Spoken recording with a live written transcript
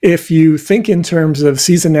If you think in terms of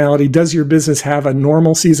seasonality, does your business have a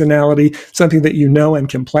normal seasonality, something that you know and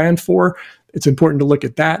can plan for? It's important to look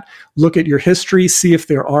at that. Look at your history, see if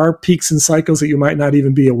there are peaks and cycles that you might not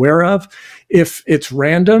even be aware of. If it's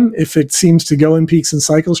random, if it seems to go in peaks and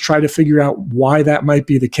cycles, try to figure out why that might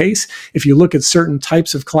be the case. If you look at certain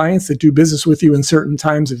types of clients that do business with you in certain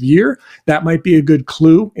times of year, that might be a good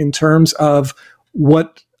clue in terms of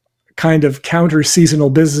what kind of counter-seasonal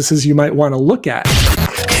businesses you might want to look at.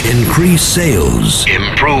 Increase sales,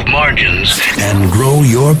 improve margins, and grow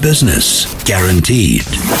your business. Guaranteed.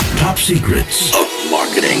 Top secrets of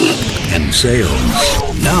marketing and sales.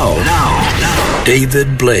 Now,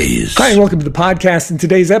 David Blaise. Hi, and welcome to the podcast. In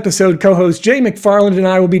today's episode, co-host Jay McFarland and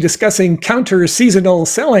I will be discussing counter-seasonal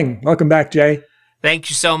selling. Welcome back, Jay. Thank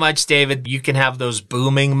you so much, David. You can have those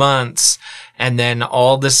booming months, and then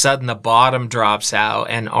all of a sudden the bottom drops out.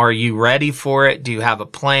 And are you ready for it? Do you have a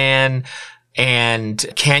plan? And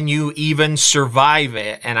can you even survive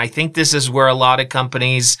it? And I think this is where a lot of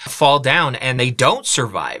companies fall down, and they don't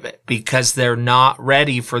survive it because they're not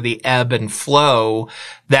ready for the ebb and flow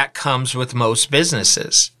that comes with most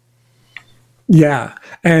businesses. Yeah.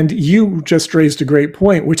 And you just raised a great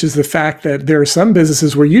point, which is the fact that there are some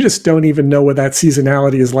businesses where you just don't even know what that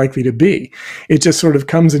seasonality is likely to be. It just sort of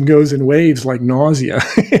comes and goes in waves like nausea.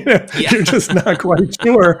 You're just not quite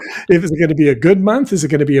sure if it's going to be a good month, is it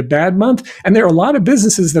going to be a bad month? And there are a lot of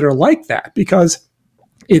businesses that are like that, because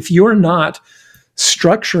if you're not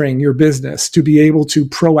structuring your business to be able to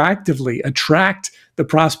proactively attract the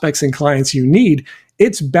prospects and clients you need,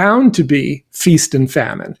 it's bound to be feast and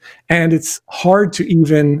famine. And it's hard to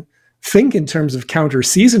even think in terms of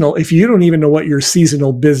counter-seasonal if you don't even know what your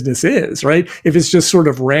seasonal business is, right? If it's just sort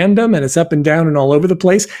of random and it's up and down and all over the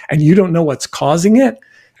place and you don't know what's causing it,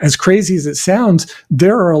 as crazy as it sounds,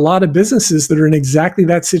 there are a lot of businesses that are in exactly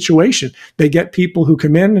that situation. They get people who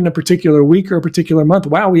come in a particular week or a particular month.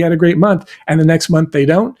 Wow, we had a great month. And the next month they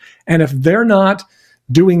don't. And if they're not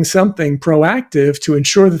doing something proactive to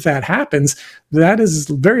ensure that that happens, that is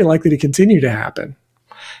very likely to continue to happen.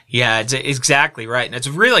 Yeah, it's exactly right. And it's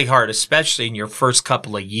really hard, especially in your first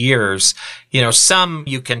couple of years. You know, some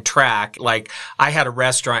you can track. Like, I had a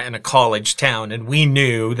restaurant in a college town, and we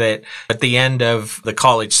knew that at the end of the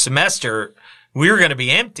college semester, we were going to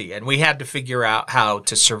be empty, and we had to figure out how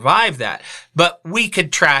to survive that. But we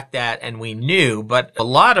could track that, and we knew. But a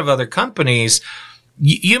lot of other companies,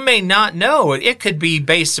 you may not know. It could be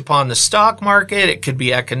based upon the stock market. It could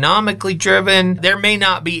be economically driven. There may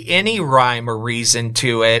not be any rhyme or reason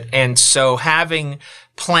to it. And so having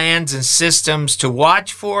plans and systems to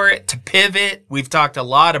watch for it, to pivot. We've talked a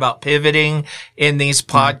lot about pivoting in these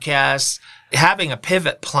podcasts. Having a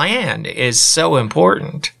pivot plan is so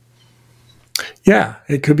important. Yeah,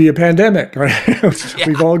 it could be a pandemic, right? Yeah.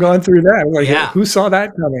 We've all gone through that. Like, who saw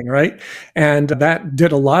that coming, right? And that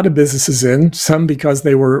did a lot of businesses in, some because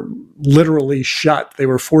they were literally shut. They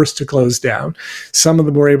were forced to close down. Some of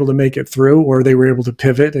them were able to make it through, or they were able to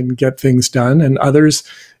pivot and get things done, and others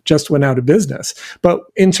just went out of business. But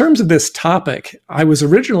in terms of this topic, I was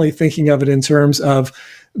originally thinking of it in terms of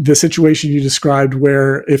the situation you described,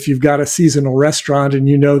 where if you've got a seasonal restaurant and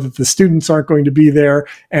you know that the students aren't going to be there,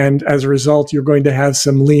 and as a result, you're going to have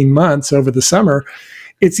some lean months over the summer,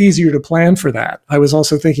 it's easier to plan for that. I was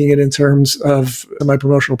also thinking it in terms of my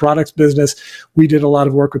promotional products business. We did a lot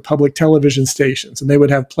of work with public television stations, and they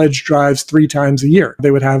would have pledge drives 3 times a year.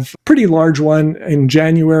 They would have a pretty large one in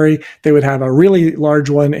January. They would have a really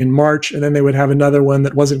large one in March, and then they would have another one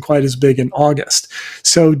that wasn't quite as big in August.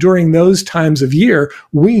 So during those times of year,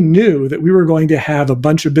 we knew that we were going to have a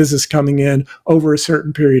bunch of business coming in over a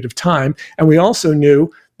certain period of time. And we also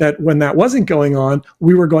knew that when that wasn't going on,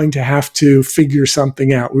 we were going to have to figure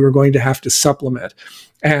something out. We were going to have to supplement.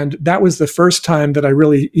 And that was the first time that I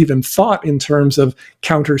really even thought in terms of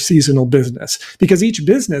counter-seasonal business, because each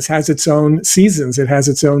business has its own seasons. It has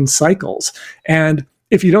its own cycles. And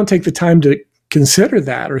if you don't take the time to consider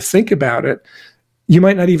that or think about it, you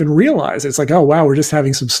might not even realize it. It's like, oh, wow, we're just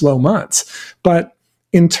having some slow months. But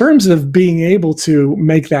in terms of being able to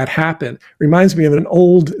make that happen, reminds me of an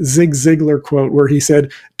old Zig Ziglar quote where he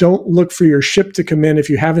said, "Don't look for your ship to come in if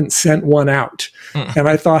you haven't sent one out." And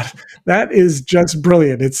I thought, that is just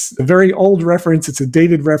brilliant. It's a very old reference. It's a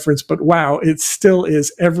dated reference, but wow, it still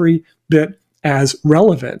is every bit as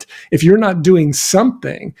relevant. If you're not doing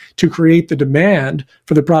something to create the demand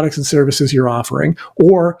for the products and services you're offering,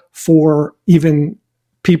 or for even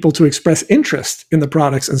people to express interest in the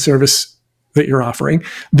products and service that you're offering,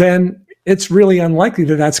 then it's really unlikely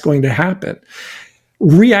that that's going to happen.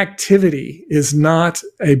 Reactivity is not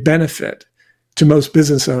a benefit to most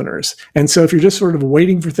business owners. And so if you're just sort of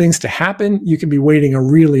waiting for things to happen, you can be waiting a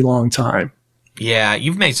really long time. Yeah,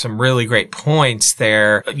 you've made some really great points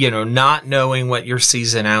there. Not knowing what your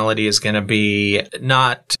seasonality is going to be,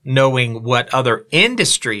 not knowing what other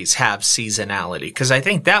industries have seasonality, because I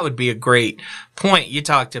think that would be a great point. You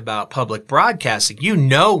talked about public broadcasting.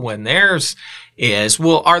 When theirs is,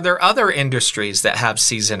 well, are there other industries that have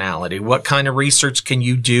seasonality? What kind of research can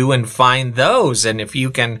you do and find those? And if you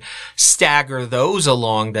can stagger those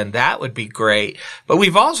along, then that would be great. But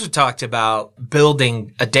we've also talked about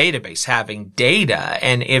building a database, having data.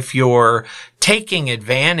 And if you're taking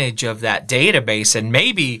advantage of that database and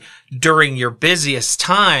maybe during your busiest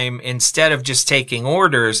time, instead of just taking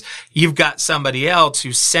orders, you've got somebody else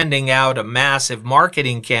who's sending out a massive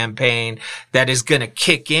marketing campaign that is going to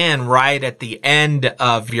kick in right at the end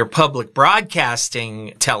of your public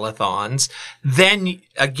broadcasting telethons, then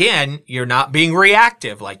again, you're not being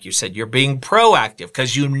reactive. Like you said, you're being proactive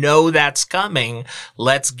because that's coming.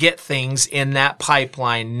 Let's get things in that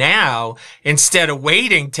pipeline now instead of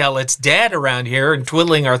waiting till it's dead around here and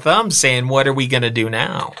twiddling our thumbs saying, what are we going to do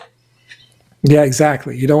now? Yeah,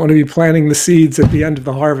 exactly. You don't want to be planting the seeds at the end of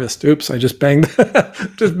the harvest. Oops, I just banged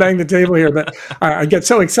the table here. But I get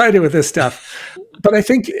so excited with this stuff. But I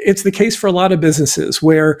think it's the case for a lot of businesses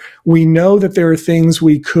where we know that there are things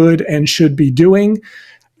we could and should be doing.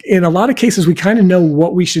 In a lot of cases, we kind of know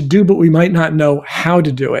what we should do, but we might not know how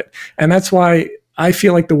to do it. And that's why I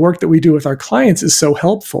feel like the work that we do with our clients is so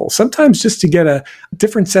helpful. Sometimes just to get a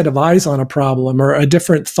different set of eyes on a problem or a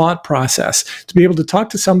different thought process, to be able to talk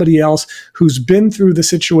to somebody else who's been through the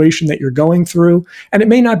situation that you're going through. And it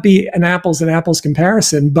may not be an apples and apples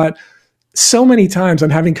comparison, but so many times I'm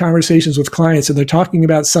having conversations with clients and they're talking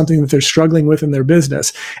about something that they're struggling with in their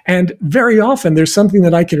business. And very often there's something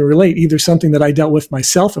that I can relate, either something that I dealt with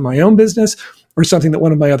myself in my own business or something that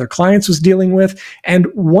one of my other clients was dealing with. And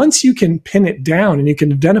once you can pin it down and you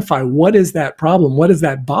can identify what is that problem, what is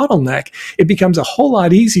that bottleneck, it becomes a whole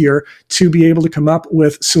lot easier to be able to come up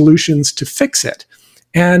with solutions to fix it.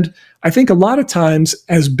 And I think a lot of times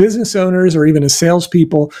as business owners or even as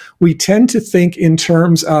salespeople, we tend to think in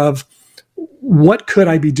terms of what could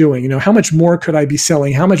I be doing? How much more could I be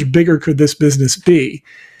selling? How much bigger could this business be?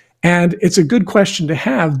 And it's a good question to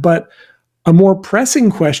have, but a more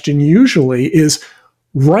pressing question usually is,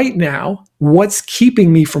 right now, what's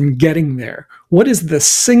keeping me from getting there? What is the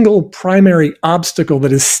single primary obstacle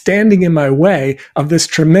that is standing in my way of this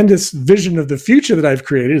tremendous vision of the future that I've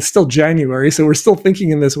created? It's still January, so we're still thinking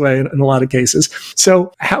in this way in a lot of cases.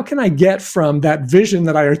 So how can I get from that vision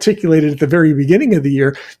that I articulated at the very beginning of the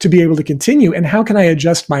year to be able to continue? And how can I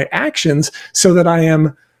adjust my actions so that I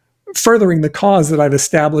am furthering the cause that I've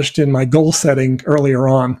established in my goal setting earlier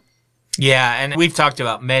on? Yeah, and we've talked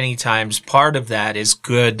about many times, part of that is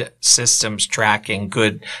good systems tracking,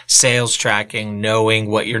 good sales tracking,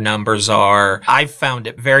 knowing what your numbers are. I've found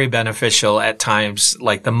it very beneficial at times,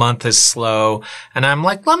 like the month is slow, and I'm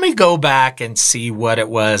like, let me go back and see what it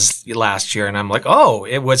was last year. And I'm like, oh,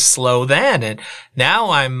 it was slow then. And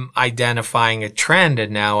now I'm identifying a trend,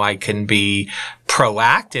 and now I can be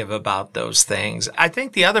proactive about those things. I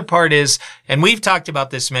think the other part is, and we've talked about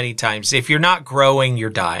this many times, if you're not growing, you're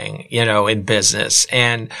dying, in business.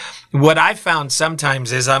 And what I found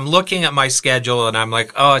sometimes is I'm looking at my schedule and I'm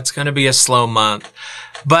like, oh, it's going to be a slow month.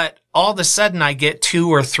 But all of a sudden I get 2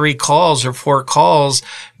 or 3 calls or 4 calls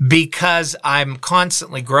because I'm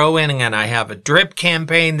constantly growing and I have a drip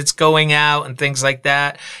campaign that's going out and things like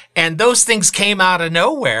that. And those things came out of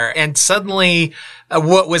nowhere. And suddenly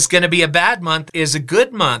what was going to be a bad month is a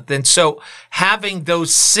good month. And so having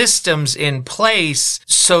those systems in place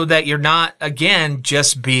so that you're not, again,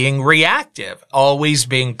 just being reactive, always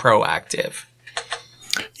being proactive.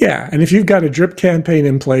 Yeah, and if you've got a drip campaign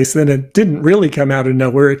in place, then it didn't really come out of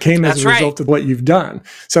nowhere. It came as a result of what you've done.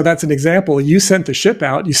 So that's an example. You sent the ship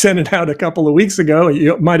out. You sent it out a couple of weeks ago.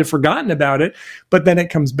 You might have forgotten about it, but then it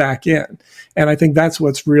comes back in. And I think that's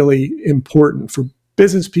what's really important for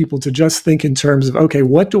business people to just think in terms of, okay,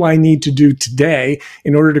 what do I need to do today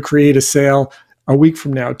in order to create a sale a week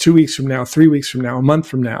from now, 2 weeks from now, 3 weeks from now, a month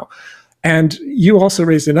from now? And you also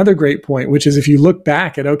raised another great point, which is if you look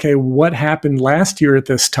back at, okay, what happened last year at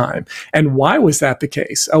this time? And why was that the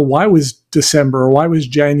case? Why was December or why was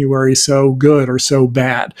January so good or so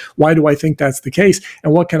bad? Why do I think that's the case?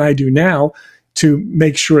 And what can I do now to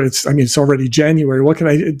make sure it's already January. What can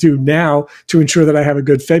I do now to ensure that I have a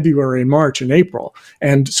good February and March and April?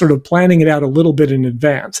 And sort of planning it out a little bit in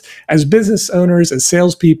advance. As business owners, as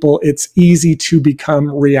salespeople, it's easy to become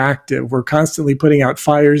reactive. We're constantly putting out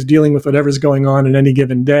fires, dealing with whatever's going on in any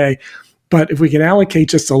given day. But if we can allocate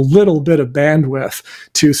just a little bit of bandwidth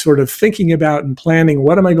to sort of thinking about and planning,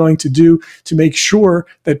 what am I going to do to make sure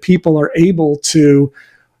that people are able to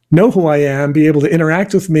know who I am, be able to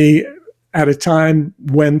interact with me at a time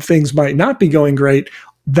when things might not be going great,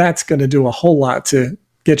 that's going to do a whole lot to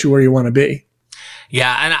get you where you want to be.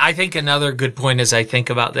 Yeah, and I think another good point as I think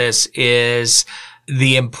about this is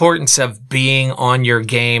the importance of being on your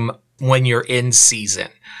game when you're in season.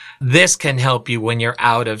 This can help you when you're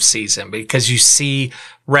out of season because you see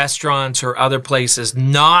restaurants or other places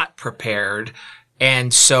not prepared.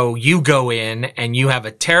 And so you go in and you have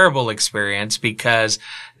a terrible experience because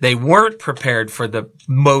they weren't prepared for the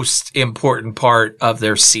most important part of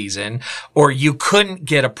their season, or you couldn't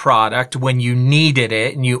get a product when you needed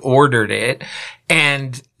it and you ordered it.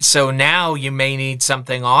 And so now you may need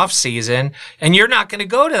something off season and you're not going to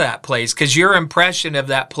go to that place because your impression of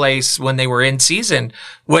that place when they were in season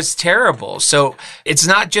was terrible. So it's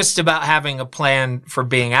not just about having a plan for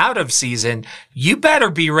being out of season. You better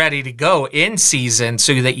be ready to go in season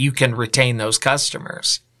so that you can retain those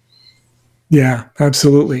customers. Yeah,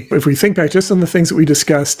 absolutely. If we think back just on the things that we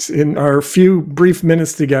discussed in our few brief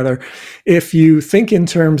minutes together, if you think in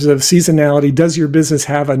terms of seasonality, does your business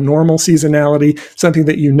have a normal seasonality, something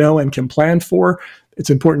that you know and can plan for? It's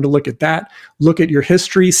important to look at that. Look at your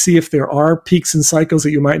history, see if there are peaks and cycles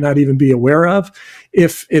that you might not even be aware of.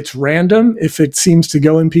 If it's random, if it seems to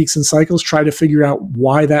go in peaks and cycles, try to figure out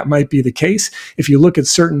why that might be the case. If you look at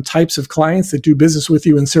certain types of clients that do business with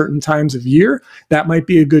you in certain times of year, that might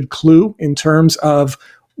be a good clue in terms of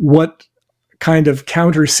what kind of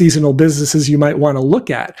counter-seasonal businesses you might want to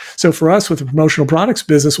look at. So for us with the promotional products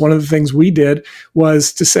business, one of the things we did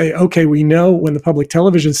was to say, okay, we know when the public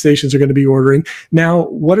television stations are going to be ordering. Now,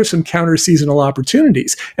 what are some counter-seasonal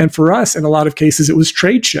opportunities? And for us, in a lot of cases, it was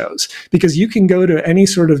trade shows, because you can go to any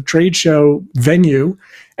sort of trade show venue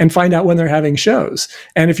and find out when they're having shows.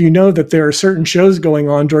 And if you know that there are certain shows going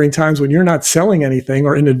on during times when you're not selling anything,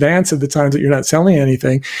 or in advance of the times that you're not selling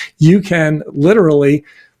anything, you can literally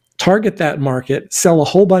target that market, sell a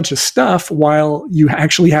whole bunch of stuff while you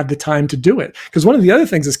actually have the time to do it. Because one of the other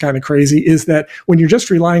things that's kind of crazy is that when you're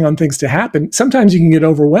just relying on things to happen, sometimes you can get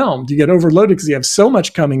overwhelmed. You get overloaded because you have so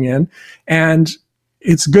much coming in. And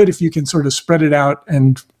it's good if you can sort of spread it out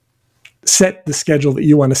and set the schedule that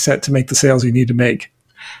you want to set to make the sales you need to make.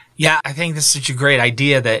 Yeah, I think this is such a great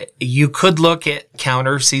idea that you could look at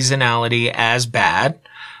counter seasonality as bad,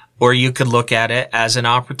 or you could look at it as an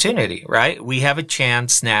opportunity, right? We have a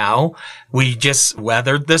chance now. We just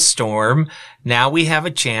weathered the storm. Now we have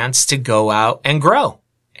a chance to go out and grow.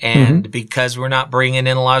 And because we're not bringing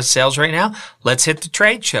in a lot of sales right now, let's hit the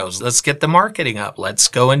trade shows. Let's get the marketing up. Let's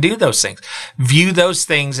go and do those things. View those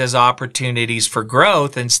things as opportunities for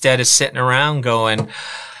growth instead of sitting around going,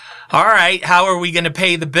 all right, how are we going to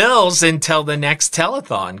pay the bills until the next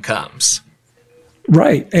telethon comes?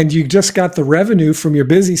 Right. And you just got the revenue from your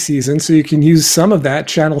busy season, so you can use some of that,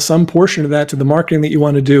 channel some portion of that to the marketing that you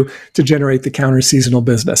want to do to generate the counter-seasonal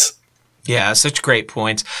business. Yeah, such great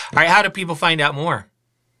points. All right, how do people find out more?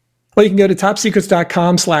 Well, you can go to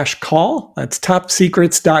topsecrets.com/call. That's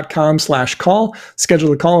topsecrets.com/call.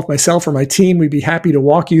 Schedule a call with myself or my team. We'd be happy to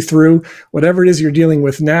walk you through whatever it is you're dealing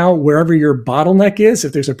with now, wherever your bottleneck is.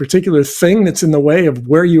 If there's a particular thing that's in the way of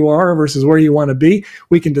where you are versus where you want to be,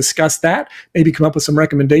 we can discuss that, maybe come up with some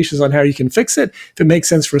recommendations on how you can fix it. If it makes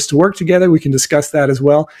sense for us to work together, we can discuss that as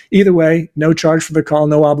well. Either way, no charge for the call,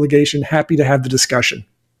 no obligation. Happy to have the discussion.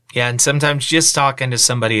 Yeah, and sometimes just talking to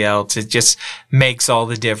somebody else, it just makes all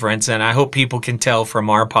the difference. And I hope people can tell from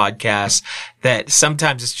our podcast that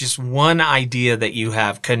sometimes it's just one idea that you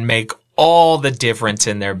have can make all the difference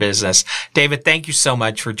in their business. David, thank you so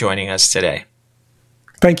much for joining us today.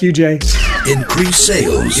 Thank you, Jay. Increase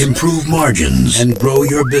sales, improve margins, and grow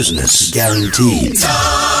your business. Guaranteed.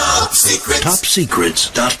 Top Secrets.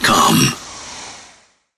 TopSecrets.com.